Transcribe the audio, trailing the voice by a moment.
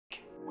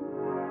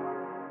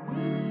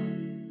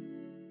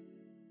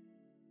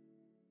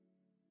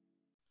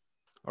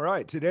All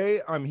right.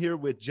 Today I'm here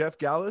with Jeff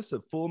Gallas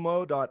of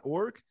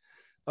Fulmo.org.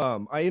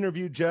 I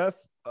interviewed Jeff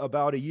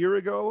about a year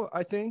ago,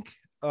 I think,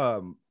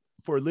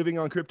 for Living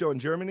on Crypto in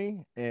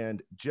Germany.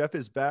 And Jeff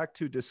is back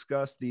to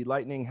discuss the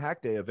Lightning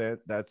Hackday event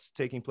that's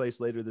taking place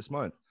later this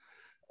month.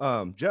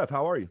 Jeff,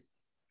 how are you?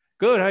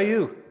 Good. How are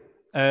you?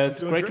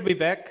 It's great to be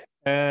back.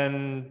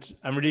 And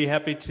I'm really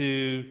happy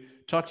to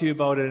talk to you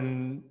about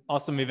an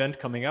awesome event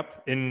coming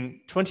up in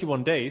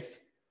 21 days.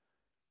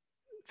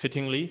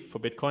 Fittingly for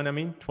Bitcoin, I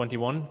mean,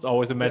 21 is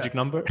always a magic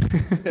number.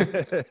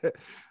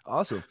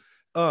 Awesome.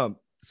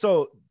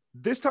 So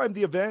this time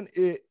the event,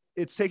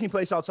 it's taking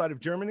place outside of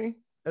Germany,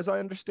 as I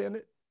understand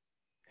it.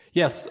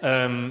 Yes,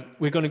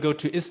 we're going to go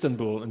to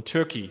Istanbul in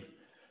Turkey,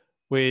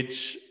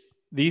 which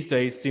these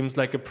days seems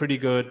like a pretty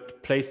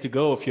good place to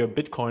go if you're a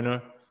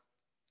Bitcoiner.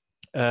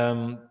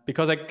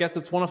 Because I guess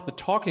it's one of the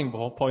talking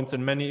points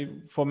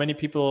for many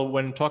people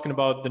when talking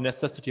about the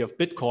necessity of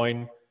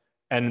Bitcoin,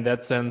 and in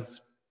that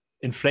sense,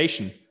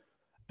 inflation.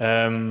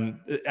 I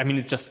mean,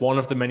 it's just one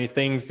of the many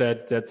things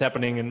that's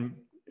happening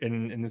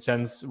in a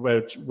sense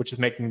which is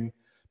making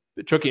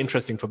Turkey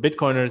interesting for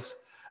Bitcoiners.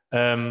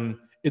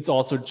 It's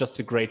also just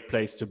a great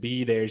place to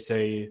be. There's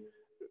a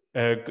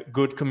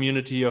good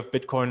community of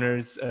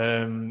Bitcoiners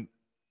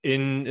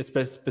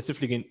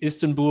specifically in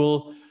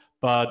Istanbul,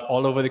 but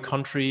all over the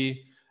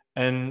country.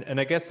 And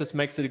I guess this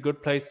makes it a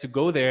good place to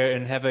go there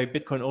and have a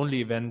Bitcoin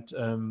only event,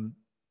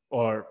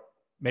 or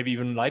maybe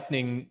even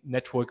Lightning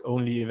network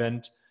only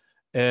event.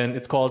 And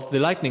it's called the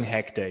Lightning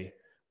Hackday,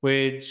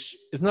 which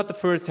is not the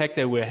first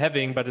Hackday we're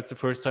having, but it's the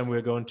first time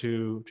we're going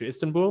to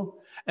Istanbul.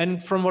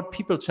 And from what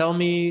people tell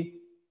me,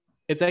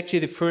 it's actually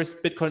the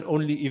first Bitcoin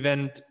only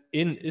event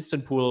in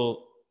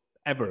Istanbul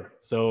ever.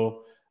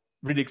 So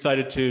really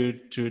excited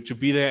to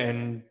be there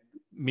and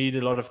meet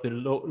a lot of the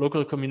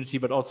local community,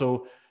 but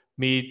also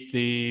meet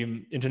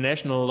the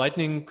international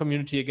Lightning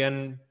community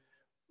again,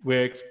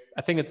 where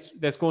I think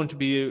there's going to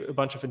be a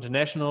bunch of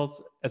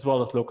internationals as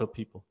well as local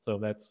people. So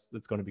that's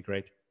going to be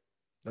great.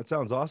 That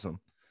sounds awesome.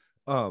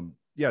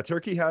 Yeah,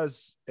 Turkey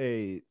has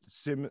a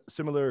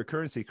similar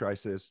currency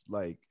crisis,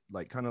 like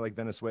kind of like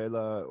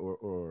Venezuela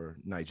or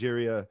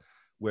Nigeria,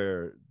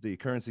 where the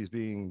currency is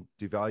being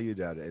devalued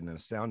at an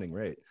astounding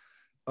rate.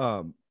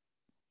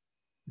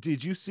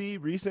 Did you see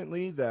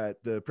recently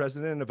that the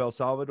president of El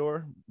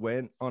Salvador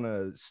went on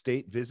a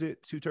state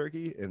visit to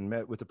Turkey and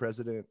met with the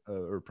president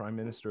or prime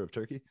minister of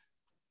Turkey?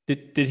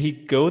 Did he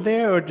go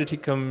there, or did he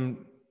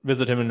come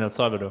visit him in El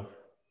Salvador?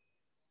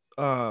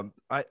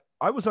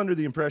 I was under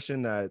the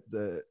impression that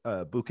the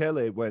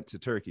Bukele went to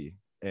Turkey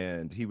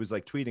and he was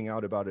like tweeting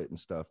out about it and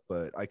stuff.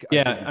 But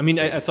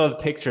I saw the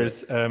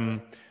pictures. I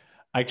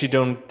actually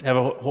don't have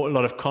a whole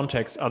lot of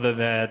context other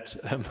that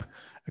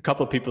a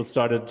couple of people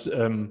started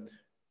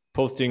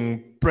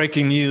posting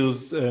breaking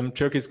news.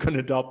 Turkey's going to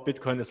adopt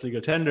Bitcoin as legal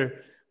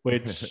tender,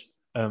 which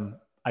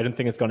I don't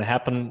think is going to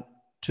happen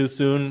too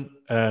soon.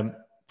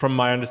 From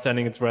my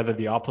understanding, it's rather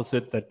the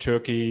opposite, that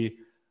Turkey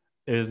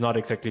is not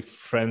exactly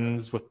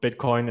friends with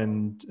Bitcoin,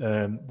 and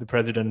the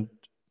president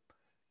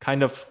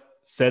kind of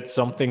said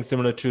something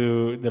similar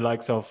to the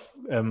likes of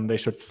they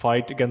should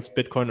fight against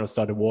Bitcoin or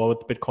start a war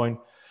with Bitcoin.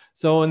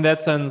 So in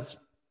that sense,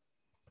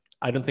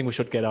 I don't think we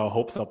should get our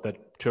hopes up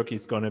that Turkey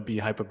is going to be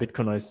hyper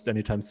Bitcoinized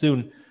anytime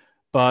soon.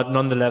 But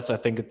nonetheless, I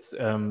think it's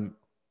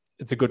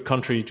a good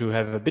country to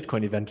have a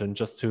Bitcoin event and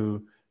just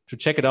to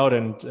check it out,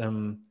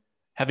 and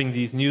having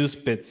these news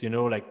bits,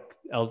 like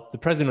the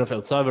president of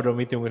El Salvador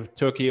meeting with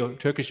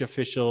Turkish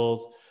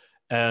officials,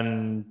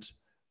 and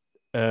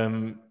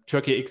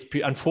Turkey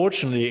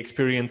unfortunately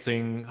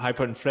experiencing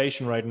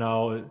hyperinflation right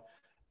now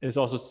is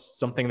also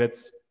something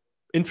that's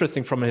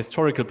interesting from a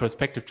historical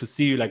perspective, to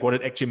see like what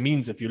it actually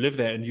means if you live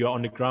there and you're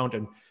on the ground,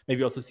 and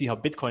maybe also see how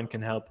Bitcoin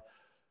can help.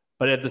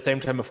 But at the same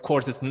time, of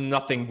course, it's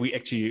nothing we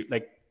actually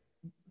like.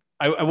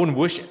 I wouldn't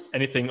wish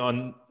anything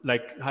on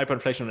like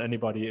hyperinflation on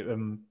anybody,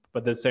 but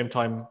at the same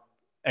time,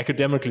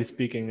 academically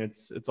speaking,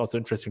 it's also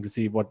interesting to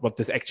see what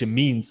this actually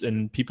means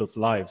in people's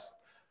lives.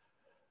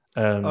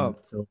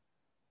 So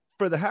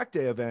for the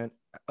Hackday event,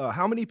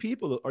 how many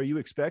people are you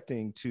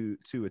expecting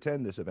to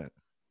attend this event?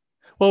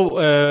 Well,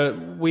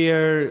 we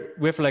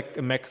have like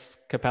a max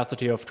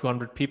capacity of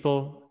 200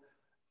 people,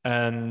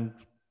 and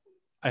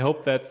I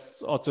hope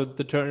that's also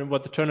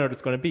what the turnout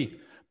is going to be.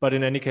 But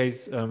in any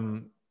case,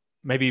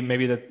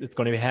 maybe that it's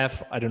going to be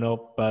half. I don't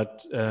know,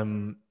 but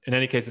in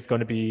any case, it's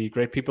going to be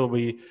great people.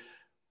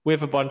 We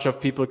have a bunch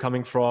of people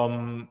coming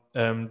from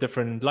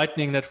different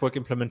Lightning network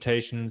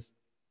implementations,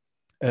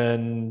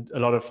 and a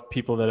lot of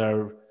people that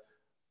are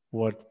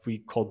what we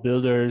call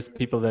builders,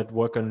 people that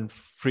work on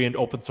free and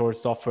open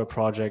source software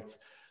projects,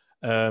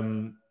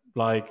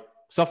 like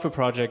software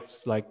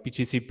projects like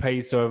BTC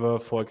Pay Server,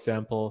 for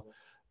example,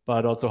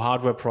 but also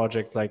hardware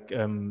projects like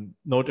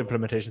node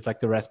implementations like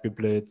the Raspberry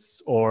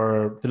Blitz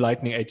or the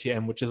Lightning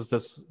ATM, which is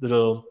this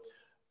little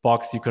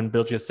box you can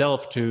build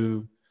yourself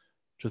to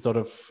sort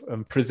of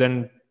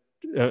present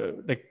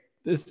like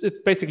it's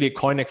basically a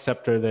coin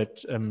acceptor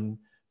that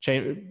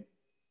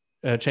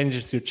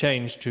changes your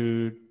change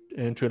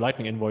into a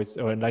Lightning invoice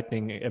or a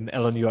Lightning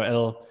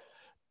LNURL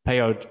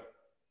payout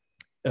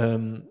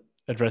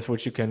address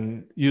which you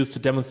can use to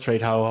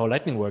demonstrate how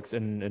Lightning works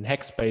in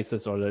hack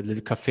spaces or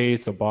little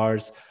cafes or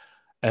bars.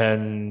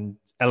 And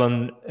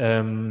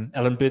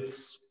Allen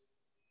Bits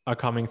are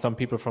coming. Some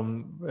people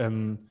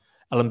from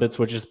Allen Bits,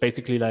 which is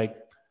basically like,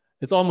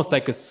 it's almost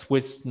like a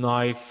Swiss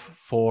knife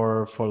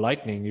for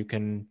Lightning. You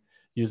can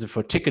use it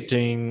for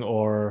ticketing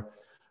or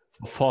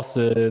for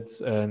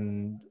faucets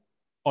and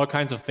all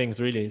kinds of things,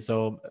 really.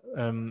 So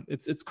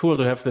it's cool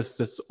to have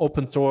this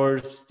open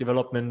source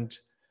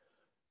development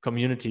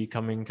community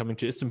coming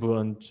to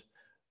Istanbul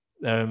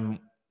and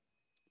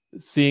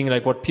seeing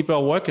like what people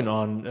are working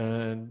on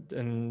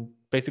and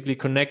basically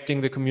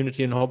connecting the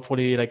community and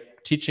hopefully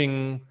like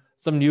teaching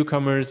some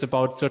newcomers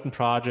about certain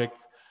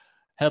projects,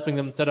 helping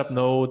them set up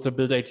nodes or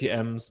build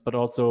ATMs, but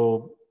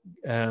also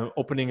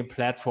opening a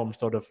platform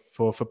sort of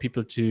for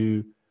people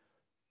to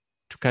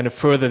kind of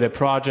further their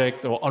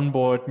projects or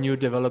onboard new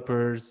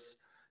developers,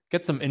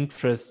 get some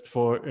interest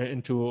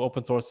into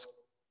open source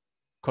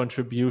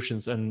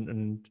contributions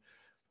and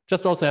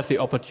just also have the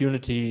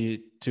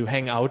opportunity to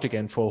hang out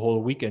again for a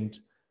whole weekend.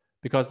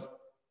 Because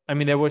I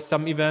mean, there were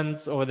some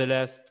events over the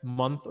last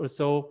month or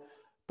so,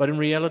 but in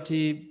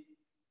reality,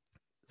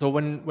 so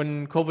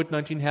when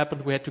COVID-19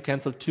 happened, we had to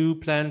cancel 2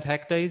 planned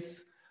hack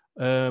days.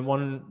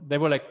 One, they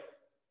were like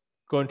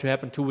going to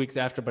happen 2 weeks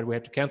after, but we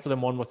had to cancel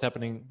them. One was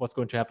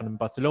going to happen in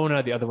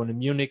Barcelona, the other one in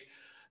Munich.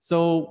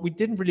 So we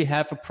didn't really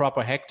have a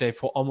proper hack day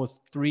for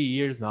almost 3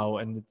 years now.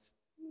 And it's,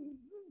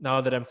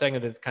 now that I'm saying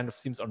it, it kind of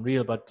seems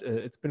unreal, but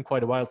it's been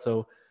quite a while.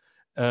 So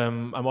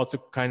I'm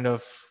also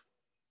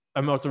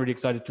really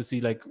excited to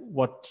see like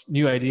what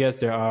new ideas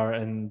there are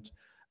and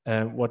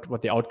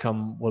what the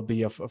outcome will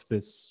be of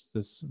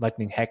this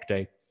Lightning Hack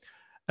Day.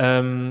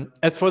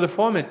 As for the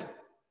format,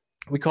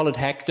 we call it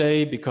Hack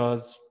Day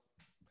because,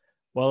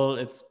 well,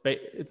 it's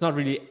not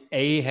really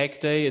a hack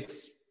day,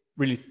 it's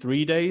really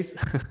 3 days.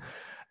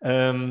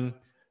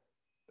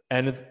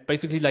 And it's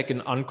basically like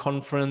an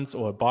unconference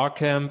or a bar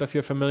camp, if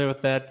you're familiar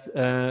with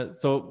that.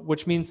 So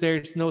which means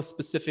there's no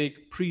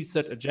specific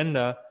preset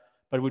agenda,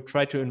 but we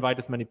try to invite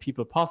as many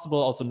people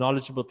possible, also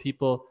knowledgeable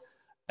people.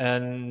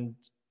 And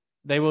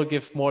they will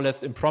give more or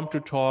less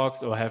impromptu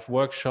talks or have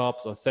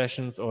workshops or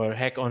sessions or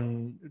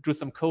do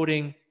some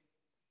coding.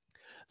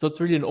 So it's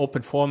really an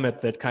open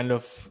format that kind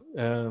of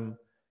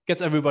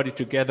gets everybody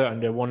together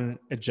under one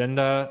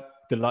agenda,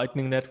 the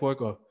Lightning Network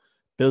or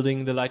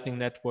building the Lightning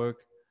Network,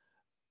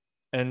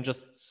 and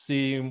just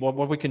seeing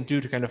what we can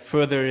do to kind of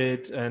further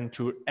it and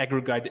to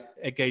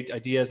aggregate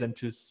ideas and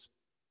to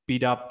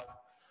speed up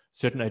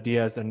certain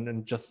ideas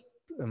and just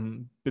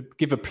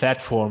give a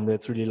platform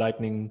that's really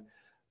Lightning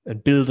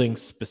and building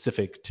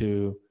specific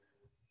to,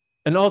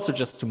 and also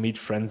just to meet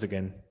friends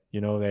again.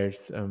 You know,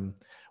 there's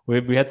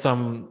we had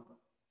some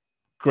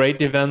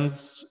great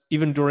events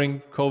even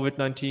during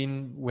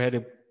COVID-19. We had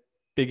a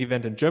big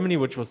event in Germany,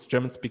 which was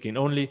German speaking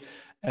only.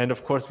 And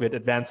of course, we had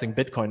Advancing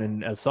Bitcoin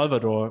in El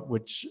Salvador,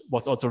 which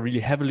was also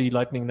really heavily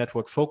Lightning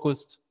Network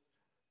focused.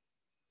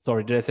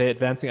 Sorry, did I say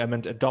advancing? I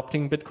meant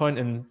adopting Bitcoin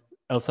in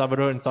El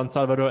Salvador, in San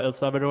Salvador, El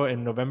Salvador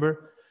in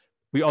November.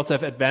 We also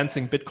have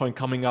Advancing Bitcoin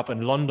coming up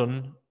in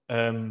London,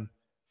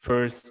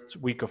 first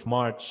week of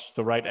March,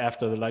 so right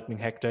after the Lightning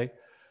Hack Day.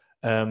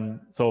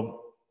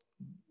 So,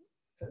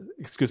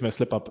 excuse my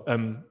slip up.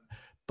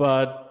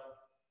 But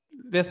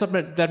there's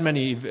not that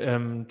many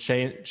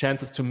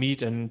chances to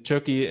meet, and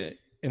Turkey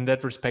in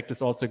that respect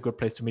is also a good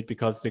place to meet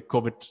because the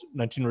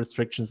COVID-19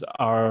 restrictions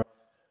are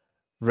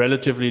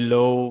relatively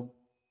low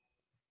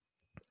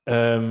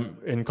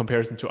in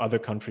comparison to other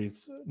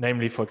countries,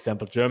 namely, for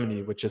example,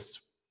 Germany, which is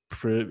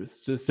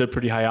still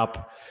pretty high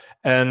up.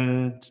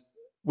 And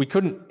we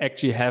couldn't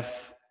actually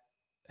have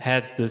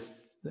had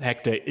this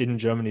hack day in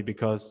Germany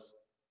because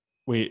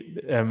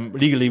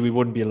legally we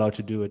wouldn't be allowed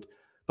to do it.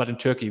 But in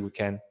Turkey we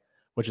can,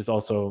 which is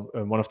also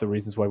one of the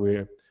reasons why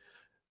we're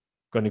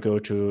going to go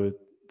to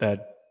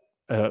that,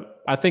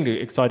 I think,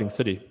 exciting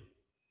city.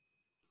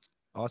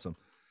 Awesome.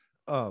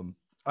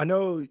 I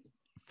know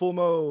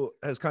Fulmo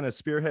has kind of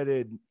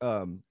spearheaded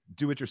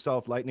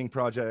do-it-yourself Lightning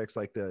projects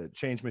like the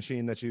Change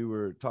Machine that you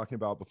were talking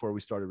about before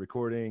we started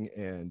recording,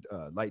 and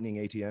Lightning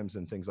ATMs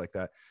and things like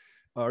that.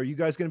 Are you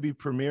guys going to be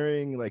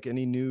premiering like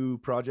any new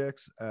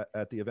projects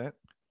at the event?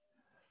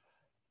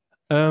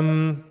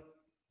 Well,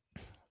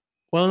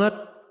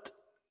 not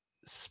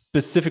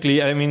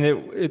specifically. I mean,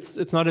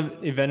 it's not an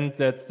event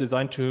that's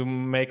designed to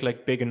make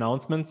like big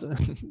announcements,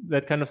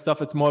 that kind of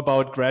stuff. It's more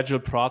about gradual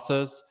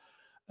process.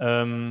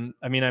 I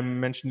mean, I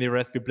mentioned the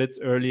Raspberry Blitz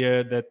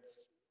earlier.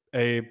 That's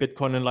a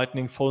Bitcoin and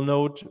Lightning full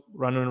node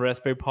run on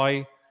Raspberry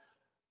Pi.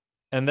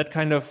 And that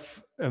kind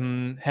of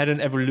had an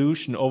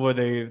evolution over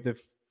the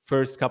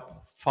first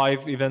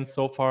 5 events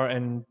so far.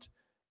 And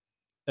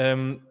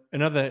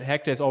another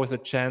hack day is always a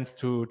chance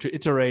to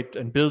iterate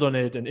and build on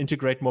it and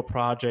integrate more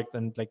projects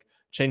and like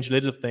change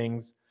little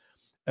things.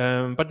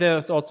 But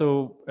there's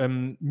also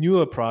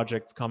newer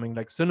projects coming,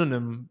 like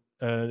Synonym,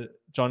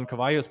 John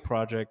Cavallo's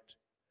project,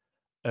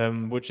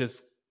 which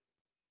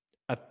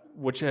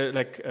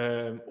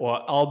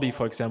or Albi,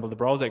 for example, the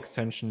browser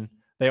extension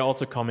they're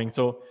also coming.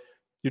 So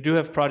you do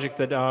have projects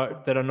that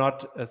are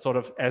not sort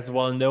of as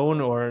well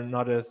known or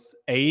not as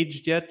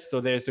aged yet.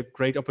 So there's a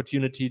great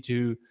opportunity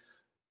to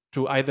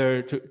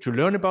either to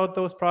learn about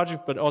those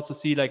projects, but also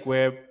see like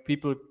where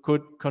people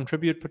could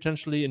contribute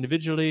potentially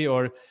individually,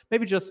 or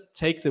maybe just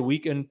take the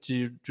weekend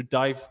to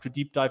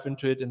deep dive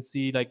into it and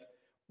see like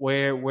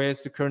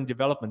where's the current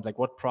development, like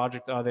what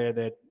projects are there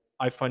that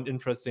I find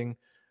interesting.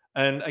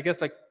 And I guess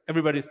like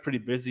everybody's pretty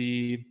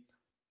busy,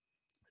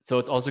 so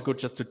it's also good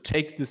just to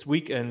take this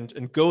weekend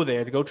and go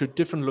there, to go to a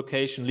different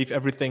location, leave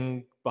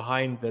everything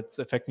behind that's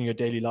affecting your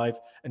daily life,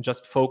 and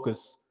just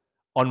focus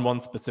on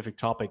one specific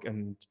topic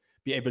and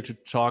be able to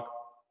talk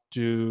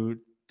to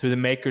the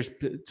makers,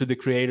 to the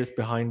creators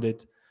behind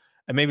it.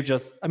 And maybe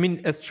just, I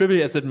mean, as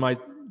trivial as it might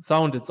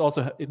sound,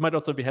 it might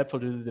also be helpful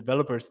to the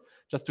developers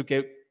just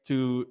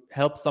to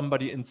help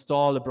somebody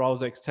install a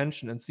browser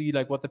extension and see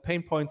like what the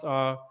pain points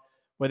are,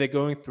 where they're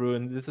going through.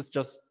 And this is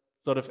just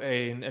sort of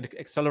an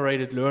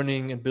accelerated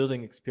learning and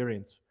building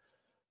experience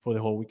for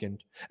the whole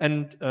weekend.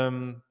 And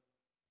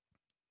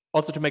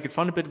also to make it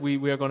fun a bit, we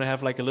are going to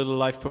have like a little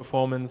live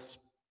performance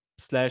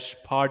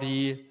 /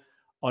 party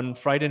on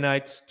Friday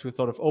night to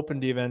sort of open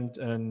the event.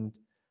 And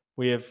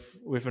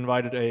we've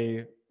invited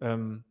a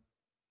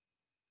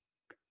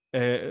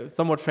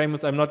somewhat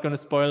famous, I'm not going to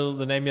spoil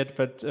the name yet,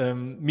 but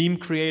meme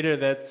creator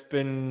that's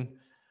been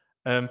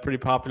pretty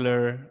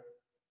popular,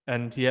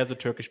 and he has a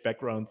Turkish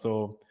background.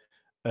 So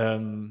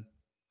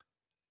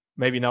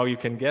maybe now you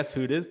can guess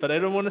who it is, but I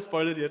don't want to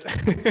spoil it yet.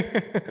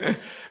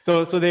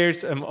 So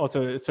there's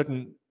also a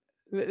certain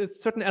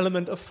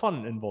element of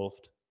fun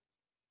involved.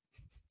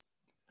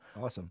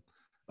 Awesome.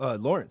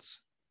 Lawrence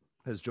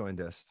has joined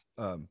us.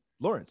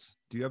 Lawrence,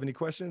 do you have any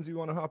questions you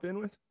want to hop in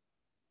with?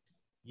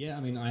 Yeah,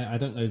 I mean, I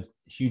don't know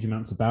huge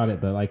amounts about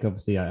it, but like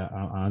obviously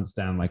I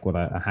understand like what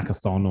a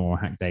hackathon or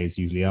hack days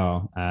usually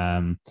are.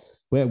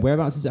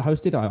 Whereabouts is it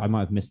hosted? I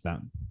might have missed that.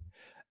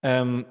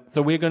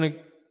 So we're going to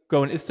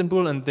go in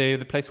Istanbul, and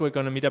the place we're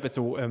going to meet up, it's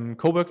a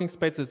co-working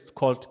space. It's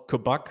called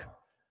Kubak.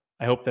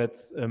 I hope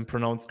that's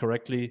pronounced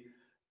correctly.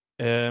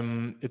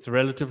 It's a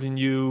relatively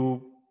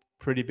new,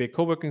 pretty big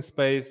co-working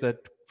space that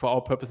for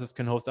our purposes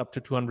can host up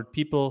to 200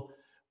 people,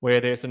 where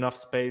there's enough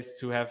space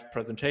to have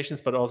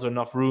presentations, but also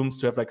enough rooms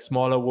to have like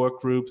smaller work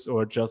groups,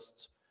 or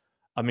just,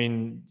 I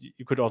mean,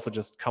 you could also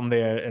just come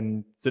there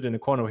and sit in a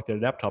corner with your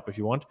laptop if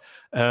you want.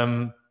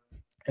 And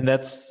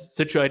that's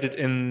situated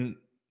in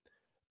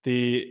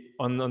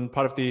on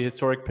part of the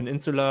historic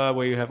peninsula,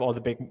 where you have all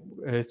the big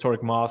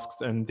historic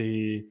mosques and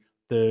the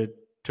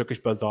Turkish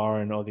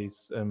bazaar and all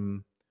these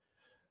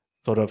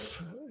sort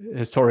of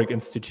historic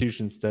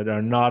institutions that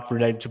are not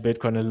related to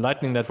Bitcoin and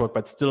Lightning Network,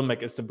 but still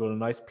make Istanbul a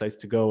nice place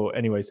to go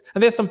anyways.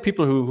 And there's some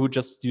people who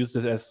just use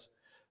this as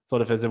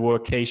sort of as a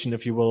workation,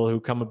 if you will, who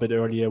come a bit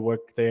earlier,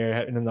 work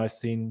there in a nice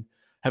scene,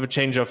 have a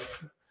change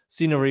of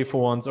scenery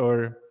for once,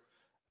 or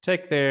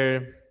take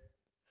their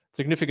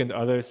significant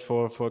others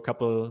for a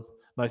couple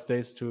nice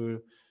days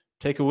to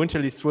take a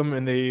winterly swim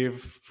in the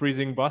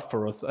freezing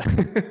Bosporus.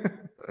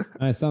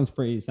 It sounds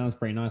pretty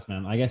nice,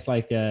 man. I guess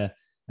like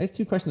there's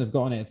two questions I've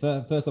got on it.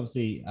 First,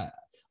 obviously,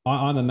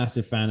 I'm a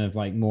massive fan of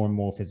like more and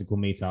more physical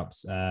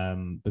meetups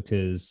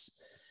because,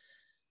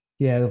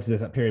 yeah, obviously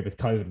there's that period with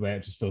COVID where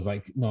it just feels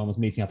like no one was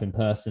meeting up in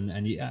person.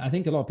 And I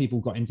think a lot of people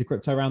got into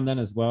crypto around then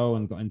as well,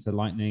 and got into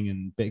Lightning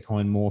and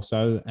Bitcoin more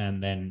so,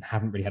 and then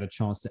haven't really had a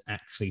chance to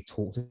actually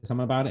talk to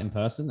someone about it in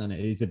person. And it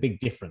is a big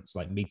difference,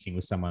 like meeting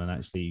with someone and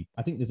actually,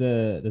 I think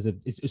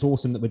it's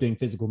awesome that we're doing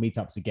physical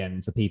meetups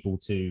again for people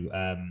to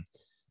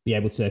be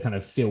able to kind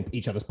of feel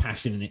each other's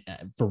passion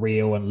for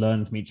real and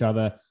learn from each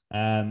other.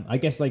 I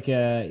guess like,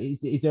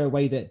 is there a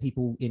way that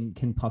people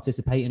can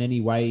participate in any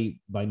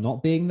way by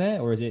not being there,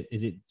 or is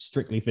it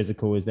strictly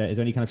physical? Is there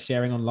any kind of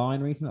sharing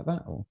online or anything like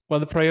that? Or? Well,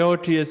 the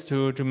priority is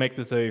to make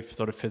this a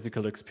sort of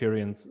physical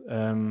experience.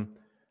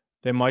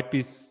 There might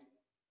be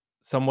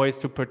some ways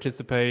to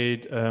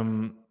participate.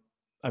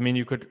 I mean,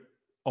 you could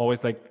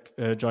always like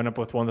join up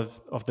with one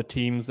of the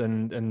teams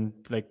and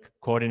like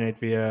coordinate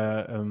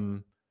via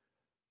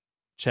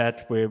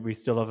chat, where we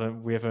still have a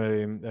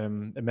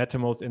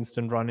MetaMost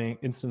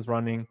instance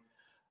running,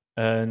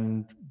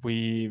 and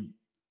we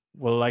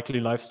will likely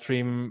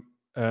optionally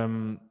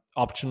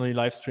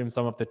live stream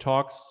some of the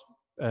talks,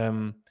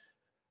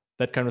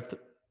 that kind of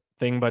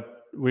thing.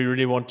 But we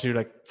really want to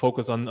like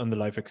focus on the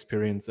live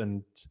experience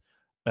and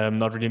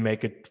not really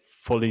make it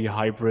fully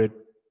hybrid,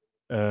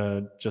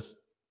 just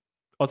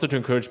also to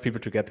encourage people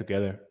to get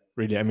together,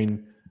 really. I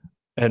mean,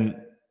 and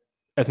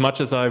as much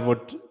as I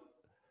would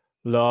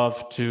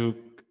love to,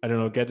 I don't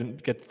know,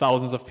 get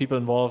thousands of people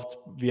involved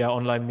via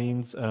online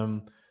means,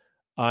 I'm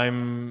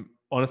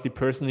honestly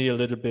personally a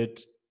little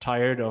bit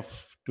tired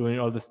of doing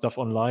all this stuff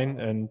online,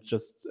 and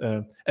just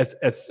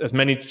as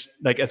many,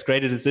 like as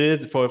great as it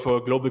is for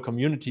a global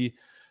community,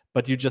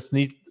 but you just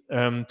need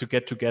to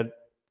get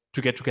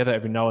together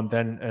every now and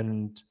then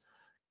and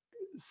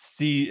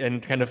see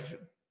and kind of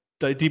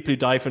deeply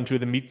dive into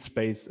the meat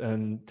space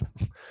and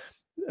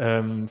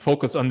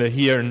focus on the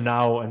here and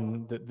now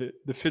and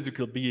the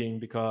physical being,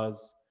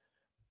 because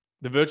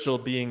the virtual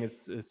being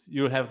is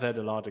you'll have that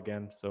a lot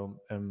again. So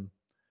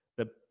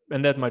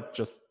that might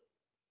just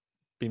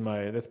be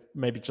that's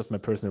maybe just my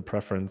personal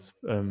preference.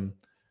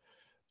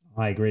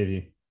 I agree with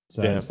you.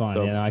 So Yeah, it's fine.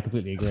 so- Yeah, I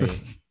completely agree.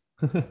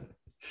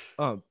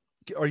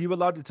 Are you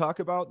allowed to talk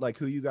about like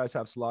who you guys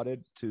have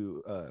slotted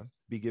to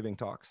be giving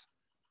talks?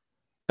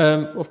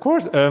 Of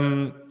course.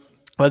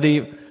 Well,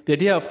 the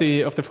idea of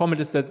the format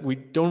is that we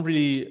don't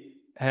really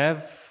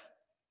have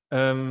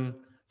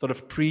sort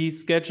of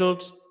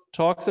pre-scheduled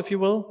talks, if you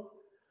will.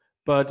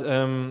 But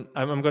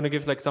I'm going to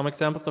give like some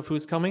examples of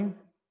who's coming,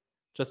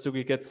 just so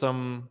we get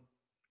some.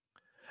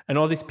 And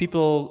all these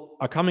people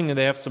are coming, and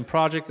they have some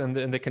projects, and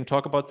they can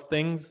talk about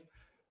things.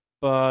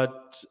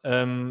 But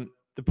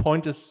the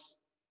point is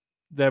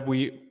that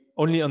we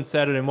only on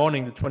Saturday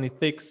morning, the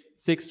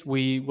 26th,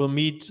 we will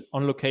meet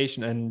on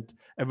location, and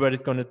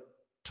everybody's going to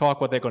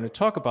talk what they're going to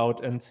talk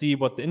about and see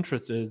what the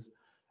interest is,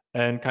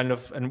 and kind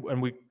of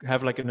and we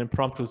have like an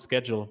impromptu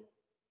schedule.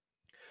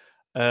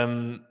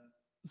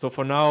 So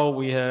for now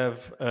we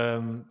have,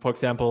 for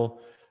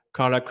example,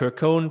 Carla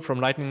Kirkone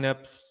from Lightning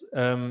Labs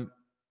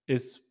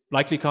is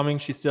likely coming.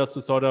 She still has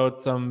to sort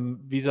out some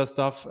visa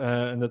stuff,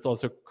 and that's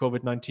also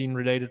COVID-19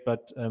 related,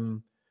 but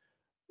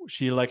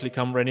she'll likely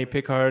come. René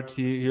Pickard,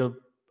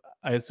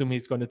 I assume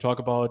he's going to talk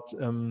about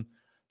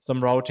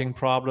some routing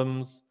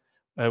problems.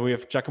 We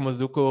have Giacomo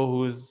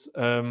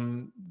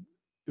Zucco,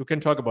 who can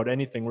talk about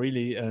anything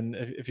really, and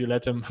if you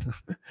let him,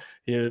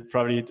 he'll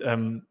probably.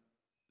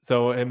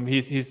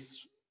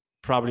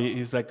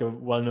 He's like a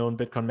well-known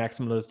Bitcoin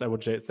maximalist. I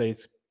would say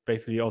he's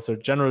basically also a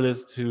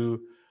generalist who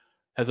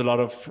has a lot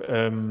of,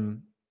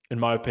 in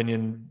my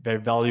opinion, very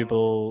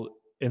valuable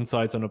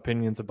insights and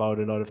opinions about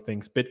a lot of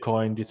things,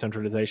 Bitcoin,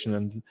 decentralization,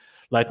 and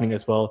Lightning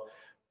as well.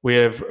 We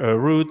have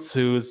Roots,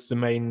 who's the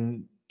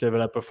main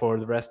developer for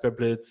the Raspberry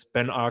Blitz.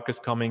 Ben Ark is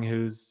coming,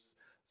 who's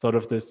sort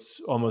of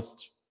this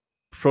almost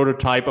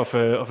prototype of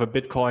a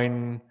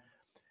Bitcoin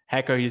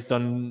hacker. He's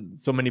done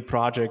so many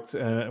projects,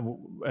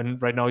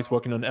 and right now he's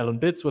working on Allen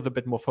Bits with a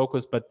bit more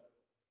focus, but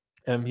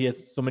he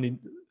has so many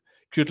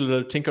cute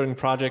little tinkering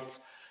projects.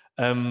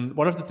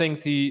 One of the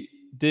things he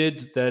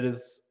did that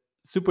is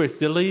super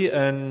silly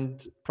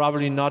and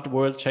probably not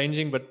world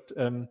changing, but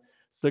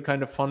still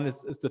kind of fun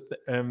is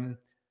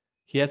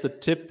he has a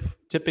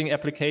tipping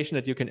application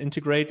that you can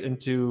integrate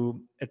into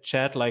a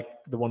chat like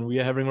the one we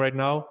are having right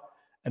now.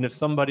 And if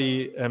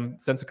somebody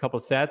sends a couple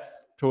sats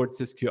towards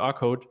his QR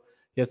code,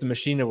 he has a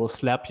machine that will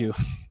slap you.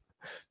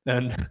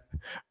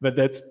 But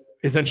that's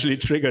essentially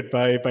triggered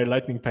by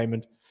Lightning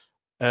payment.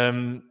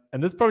 And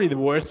this is probably the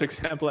worst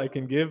example I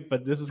can give,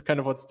 but this is kind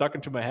of what stuck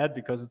into my head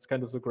because it's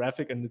kind of so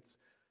graphic and it's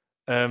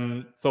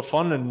so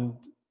fun.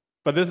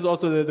 But this is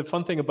also the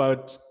fun thing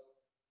about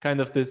kind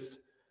of this,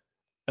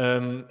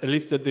 at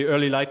least at the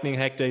early Lightning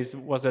Hack days,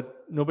 was that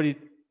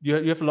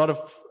you have a lot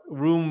of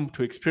room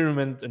to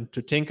experiment and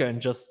to tinker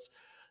and just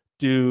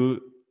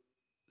do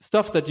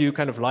stuff that you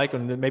kind of like,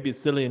 and maybe it's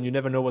silly and you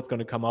never know what's going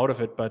to come out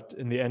of it, but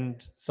in the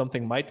end,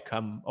 something might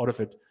come out of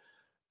it.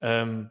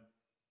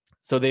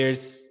 So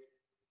there's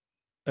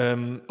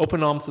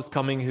Open Arms is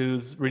coming,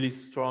 who's really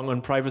strong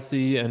on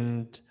privacy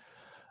and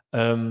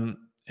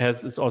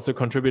is also a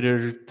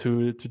contributor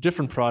to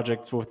different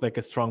projects with like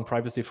a strong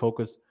privacy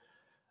focus.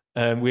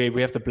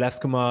 We have the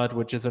Blaskomat,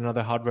 which is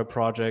another hardware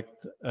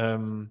project.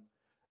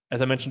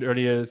 As I mentioned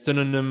earlier,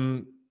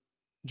 Synonym,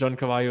 John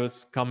Cavallo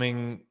is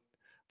coming.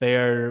 They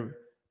are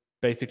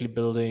basically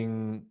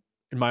building,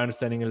 in my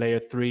understanding, a layer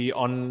 3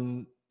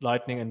 on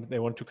Lightning, and they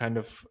want to kind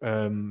of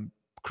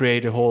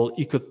create a whole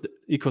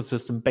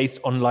ecosystem based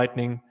on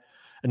Lightning.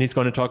 And he's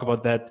going to talk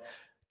about that.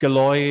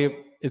 Galoy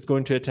is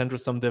going to attend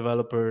with some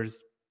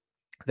developers.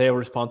 They are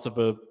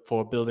responsible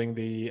for building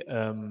the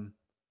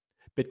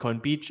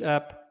Bitcoin Beach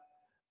app.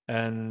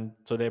 And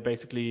so they're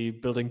basically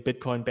building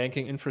Bitcoin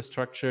banking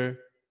infrastructure.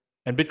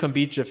 And Bitcoin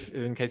Beach,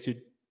 in case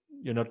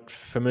you're not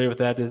familiar with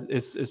that,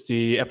 is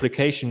the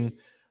application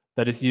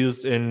that is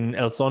used in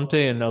El Sonte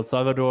in El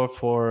Salvador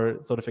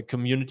for sort of a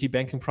community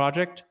banking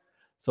project.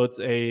 So it's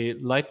a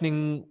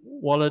Lightning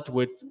wallet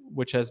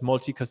which has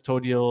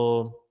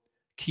multi-custodial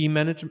key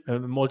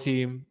management,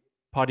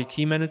 multi-party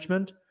key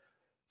management.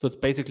 So it's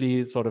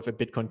basically sort of a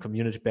Bitcoin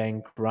community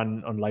bank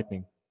run on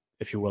Lightning,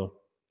 if you will.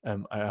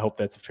 I hope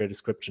that's a fair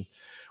description.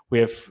 We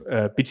have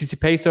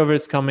BTC Pay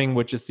servers coming,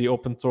 which is the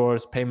open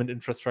source payment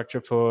infrastructure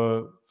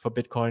for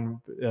Bitcoin,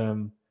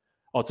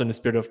 also in the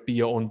spirit of be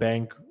your own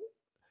bank.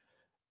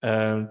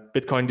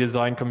 Bitcoin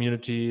design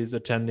community is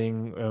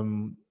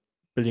attending,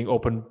 building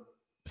open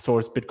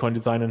source Bitcoin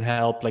design and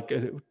help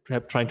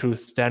trying to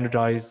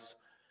standardize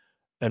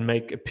and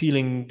make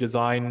appealing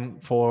design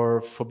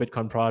for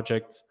Bitcoin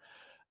projects.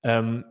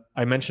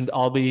 I mentioned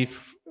Albi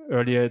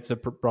earlier. It's a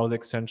browser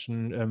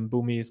extension.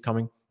 Boomi is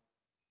coming.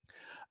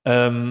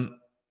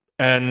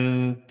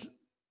 And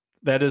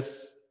that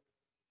is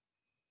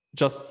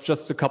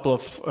just a couple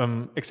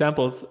of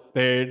examples.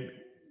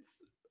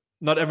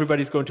 Not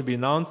everybody's going to be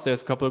announced.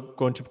 There's a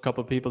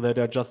couple people that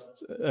are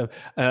just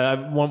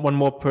one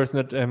more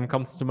person that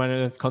comes to mind.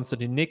 It's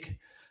Konstantin Nick.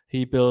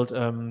 He built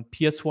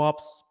peer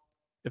swaps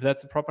if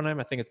that's the proper name.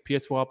 I think it's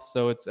PeerSwap.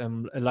 So it's a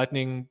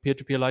Lightning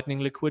peer-to-peer Lightning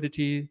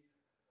liquidity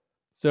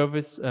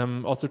service.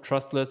 Also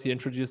trustless. He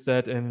introduced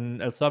that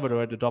in El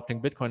Salvador at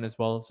adopting Bitcoin as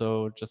well.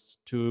 So just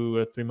 2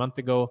 or 3 months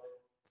ago,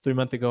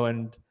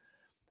 and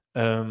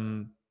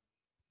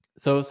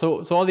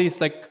so all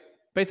these, like,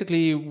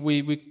 basically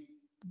we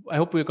I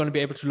hope we're going to be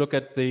able to look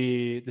at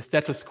the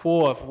status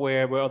quo of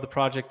where all the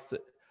projects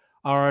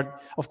are.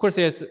 Of course,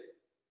 there's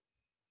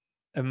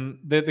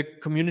the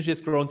community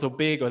has grown so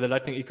big, or the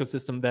Lightning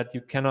ecosystem, that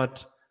you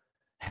cannot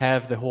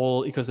have the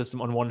whole ecosystem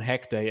on one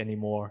hack day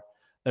anymore.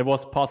 That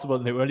was possible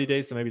in the early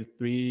days, so maybe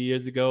 3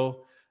 years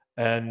ago,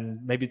 and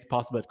maybe it's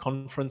possible at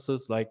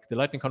conferences like the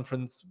Lightning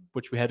conference,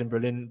 which we had in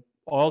Berlin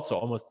also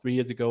almost 3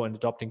 years ago, and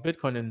adopting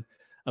Bitcoin in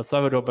El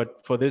Salvador.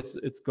 But for this,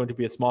 it's going to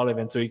be a small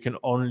event, so you can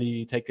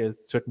only take a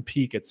certain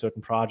peek at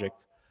certain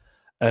projects.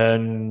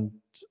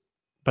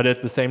 But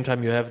at the same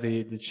time, you have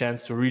the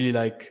chance to really,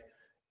 like,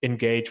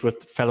 engage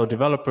with fellow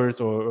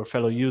developers or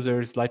fellow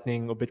users,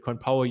 Lightning or Bitcoin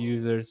Power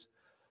users,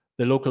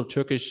 the local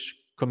Turkish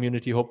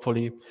community,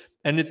 hopefully.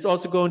 And it's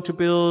also going to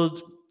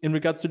build, in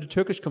regards to the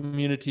Turkish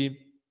community,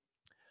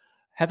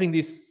 having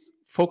these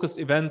focused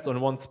events on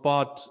one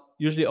spot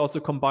usually also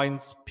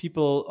combines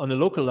people on a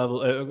local level,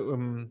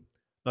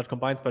 not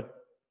combines, but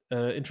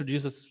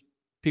introduces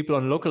people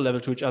on a local level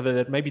to each other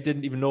that maybe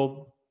didn't even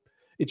know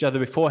each other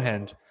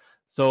beforehand.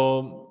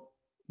 So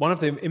one of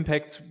the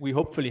impacts we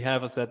hopefully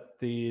have is that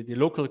the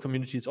local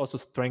community is also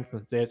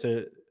strengthened. There's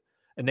a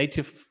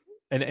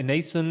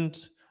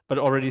nascent but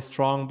already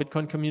strong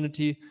Bitcoin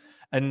community,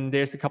 and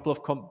there's a couple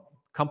of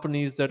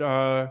companies that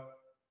are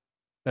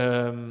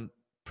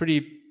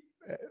pretty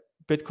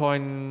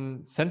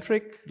Bitcoin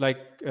centric,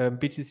 like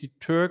BTC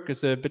Turk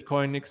is a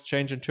Bitcoin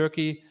exchange in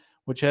Turkey,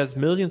 which has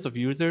millions of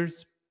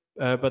users,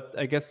 but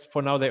I guess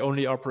for now they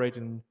only operate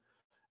in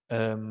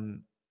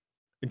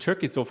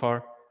Turkey so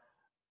far.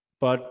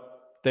 But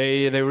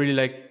they really,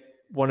 like,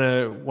 want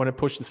to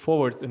push this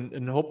forwards,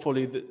 and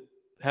hopefully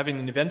having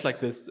an event like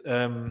this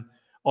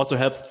also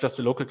helps just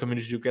the local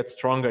community to get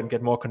stronger and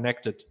get more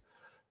connected.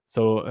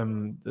 So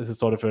this is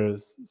sort of a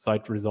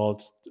side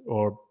result,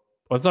 or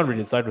it's not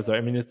really a side result.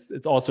 I mean,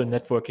 it's also a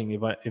networking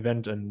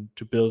event, and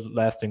to build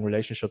lasting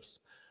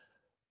relationships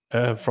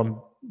from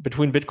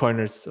between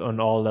Bitcoiners on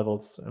all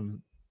levels.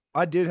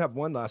 I did have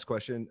one last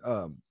question.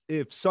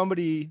 If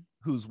somebody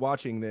who's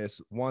watching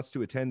this wants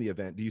to attend the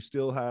event, do you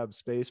still have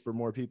space for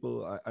more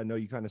people? I know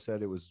you kind of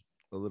said it was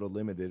a little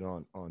limited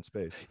on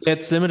space. Yeah,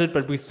 it's limited,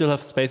 but we still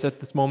have space at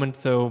this moment.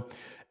 So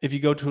if you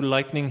go to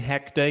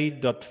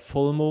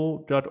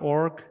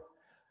lightninghackday.fulmo.org,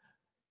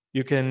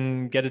 you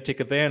can get a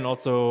ticket there, and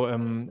also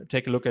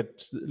take a look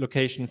at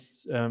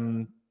locations,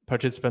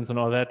 participants, and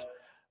all that.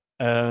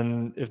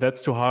 And if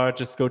that's too hard,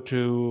 just go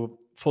to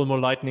Fulmo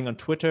Lightning on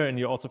Twitter, and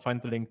you also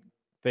find the link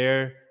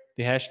there.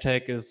 The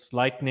hashtag is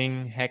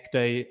Lightning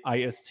Hackday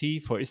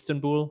IST for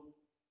Istanbul.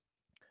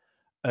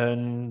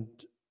 And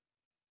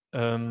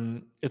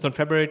it's on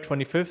February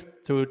 25th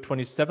to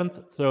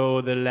 27th,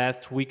 so the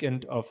last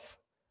weekend of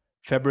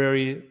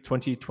February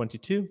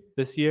 2022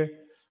 this year.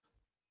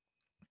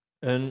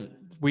 And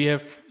we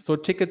have, so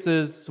tickets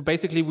is, so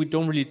basically we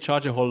don't really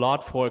charge a whole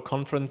lot for a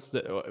conference,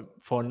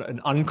 for an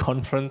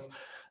unconference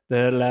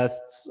that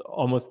lasts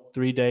almost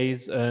 3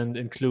 days and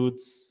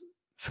includes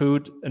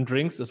food and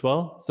drinks as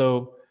well.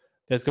 So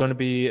there's going to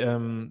be,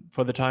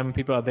 for the time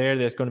people are there,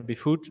 there's going to be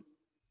food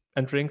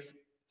and drinks.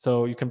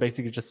 So you can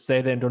basically just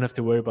stay there and don't have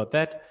to worry about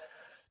that.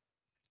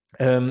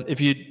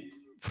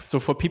 So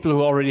for people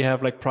who already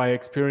have, like, prior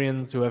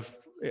experience, who have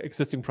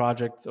existing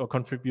projects or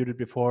contributed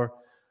before,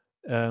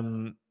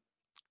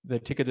 the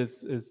ticket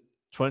is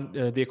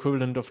the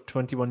equivalent of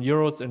 21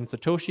 euros in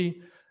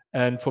Satoshi.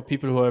 And for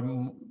people who are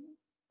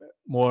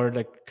more,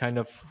 like, kind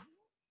of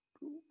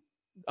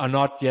are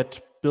not yet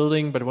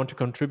building but want to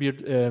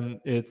contribute,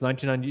 it's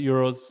 99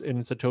 euros in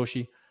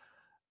Satoshi.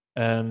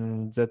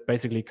 And that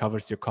basically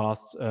covers your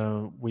cost.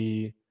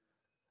 We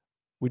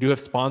do have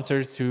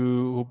sponsors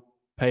who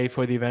pay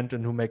for the event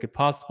and who make it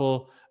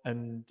possible.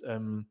 And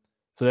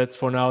so that's,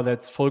 for now,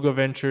 that's Fulgo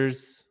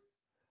Ventures,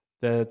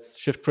 that's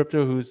Shift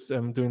Crypto, who's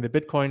doing the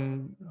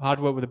Bitcoin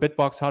hardware with the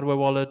Bitbox hardware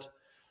wallet.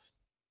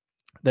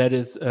 That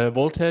is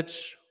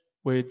Voltage,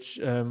 which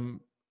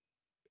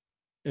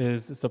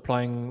is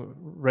supplying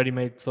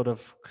ready-made sort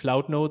of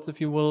cloud nodes, if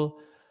you will.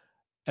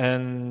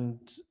 And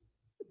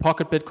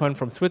Pocket Bitcoin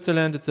from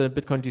Switzerland, it's a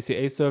Bitcoin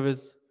DCA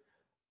service.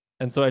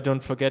 And so I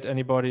don't forget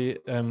anybody.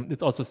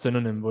 It's also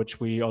Synonym, which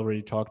we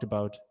already talked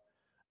about.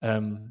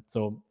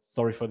 So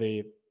sorry for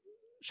the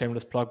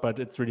shameless plug, but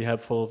it's really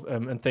helpful.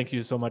 And thank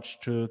you so much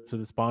to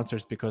the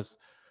sponsors, because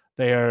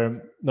they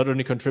are not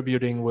only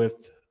contributing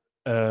with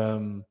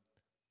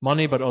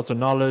money, but also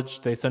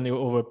knowledge. They send you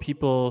over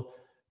people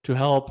to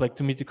help, like,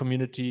 to meet the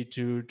community,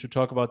 to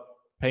talk about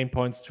pain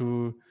points,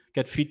 to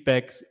get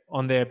feedbacks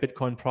on their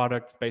Bitcoin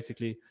products,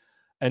 basically.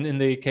 And in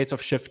the case of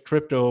Shift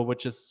Crypto,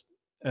 which is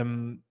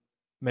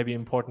maybe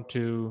important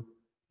to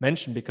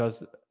mention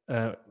because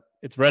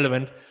it's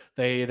relevant,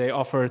 they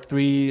offer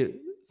 3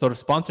 sort of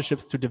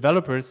sponsorships to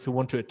developers who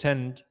want to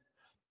attend.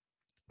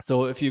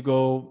 So if you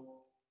go,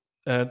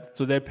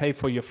 so they pay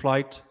for your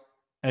flight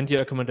and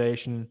your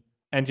accommodation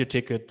and your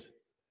ticket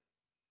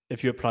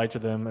if you apply to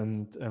them.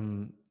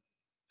 And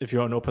if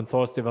you're an open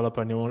source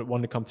developer and you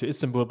want to come to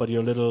Istanbul, but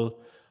you're a little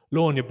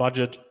low on your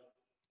budget,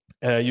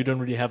 you don't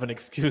really have an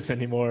excuse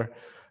anymore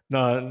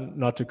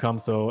not to come.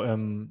 So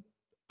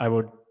I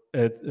would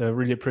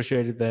really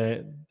appreciate it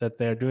that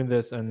they're doing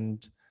this,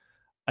 and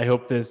I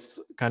hope this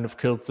kind of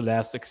kills the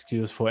last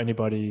excuse for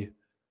anybody,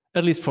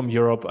 at least from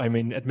Europe. I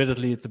mean,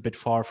 admittedly, it's a bit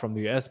far from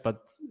the US,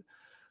 but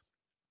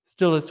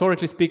still,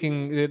 historically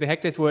speaking, the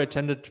hack days were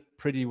attended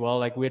pretty well.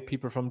 Like, we had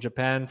people from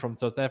Japan, from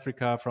South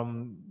Africa,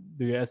 from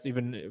the US,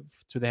 even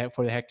for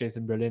the hack days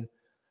in Berlin.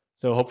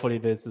 So hopefully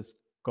this is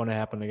going to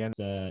happen again.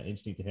 It's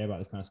interesting to hear about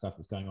this kind of stuff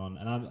that's going on.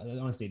 And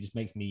honestly, it just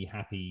makes me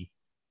happy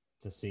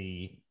to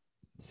see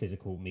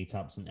physical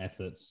meetups and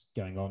efforts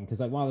going on. Because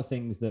like one of the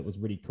things that was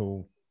really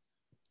cool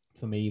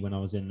for me when I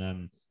was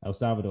in El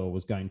Salvador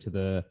was going to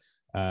the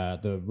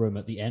room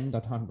at the end. I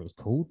don't remember what it was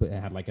called, but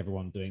it had like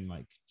everyone doing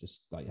like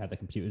just like had their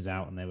computers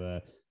out, and they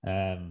were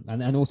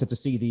and also to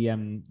see the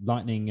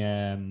Lightning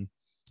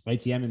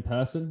ATM in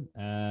person,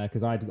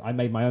 because I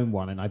made my own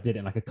one and I did it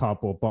in like a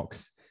cardboard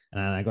box. And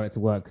I got it to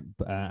work,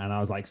 and I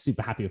was like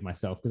super happy with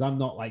myself because I'm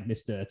not like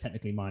Mr.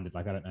 Technically Minded.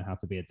 Like I don't know how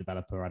to be a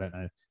developer. I don't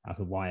know how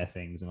to wire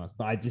things,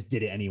 but I just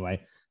did it anyway.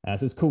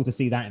 So it's cool to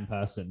see that in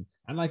person,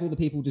 and like all the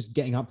people just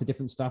getting up to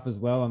different stuff as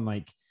well, and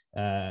like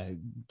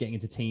getting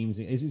into teams.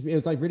 It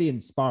was like really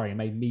inspiring. It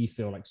made me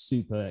feel like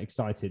super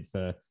excited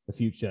for the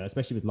future,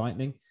 especially with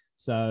Lightning.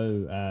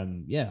 So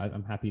yeah,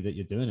 I'm happy that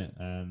you're doing it.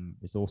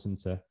 It's awesome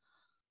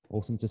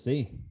to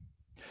see.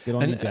 Good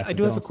on you, Jeff. I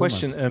do have a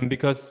question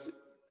because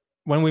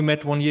when we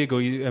met 1 year ago,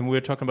 and we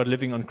were talking about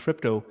living on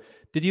crypto,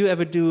 did you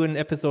ever do an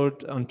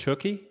episode on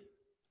Turkey?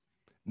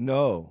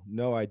 No,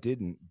 I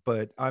didn't.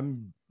 But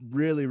I'm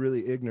really,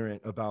 really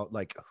ignorant about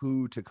like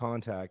who to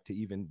contact to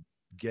even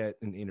get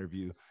an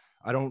interview.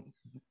 I don't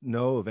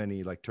know of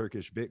any like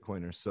Turkish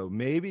Bitcoiners. So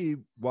maybe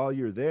while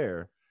you're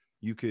there,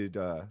 you could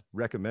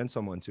recommend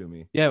someone to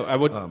me. Yeah, I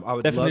would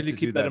definitely love to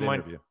keep that in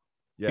mind.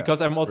 Yeah,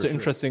 because I'm also sure.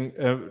 interesting.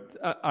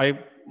 I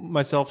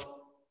myself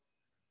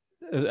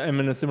am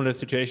in a similar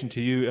situation to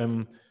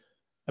you.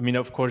 I mean,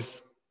 of course,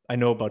 I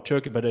know about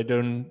Turkey, but I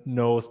don't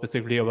know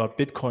specifically about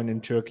Bitcoin in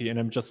Turkey, and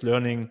I'm just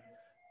learning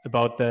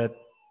about that.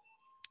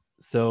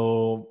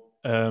 So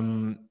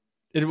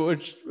it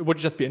would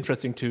just be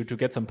interesting to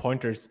get some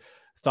pointers,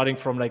 starting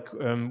from like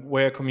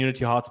where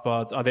community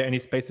hotspots, are there any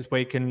spaces where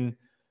you can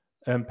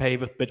pay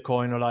with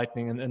Bitcoin or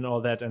Lightning and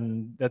all that.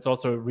 And that's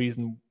also a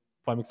reason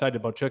why I'm excited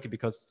about Turkey,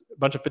 because a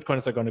bunch of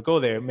Bitcoiners are going to go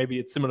there. Maybe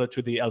it's similar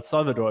to the El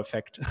Salvador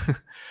effect.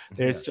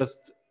 There's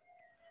just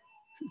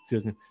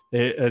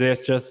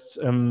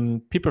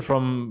people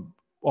from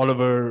all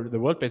over the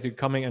world basically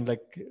coming and like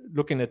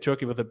looking at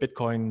Turkey with their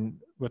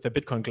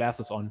Bitcoin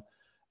glasses on,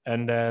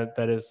 and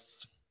that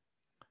is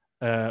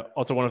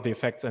also one of the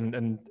effects.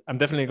 And I'm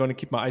definitely going to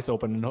keep my eyes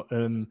open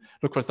and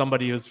look for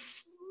somebody who's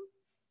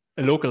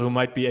a local who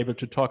might be able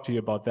to talk to you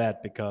about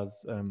that,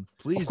 because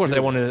of course I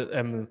want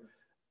to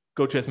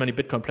go to as many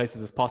Bitcoin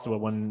places as possible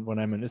when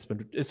I'm in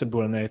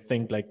Istanbul, and I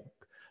think like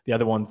the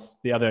other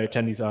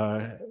attendees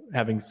are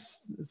having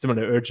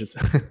similar urges.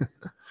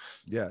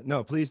 Yeah,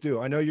 no, please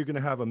do. I know you're going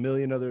to have a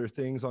million other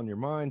things on your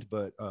mind,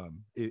 but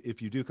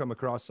if you do come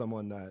across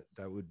someone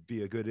that would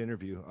be a good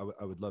interview,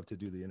 I would love to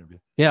do the interview.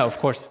 Yeah, of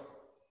course.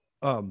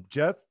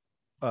 Jeff,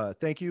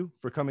 thank you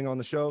for coming on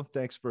the show.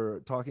 Thanks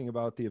for talking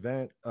about the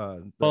event,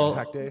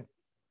 Hack Day.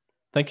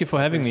 Thank you for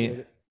having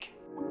me.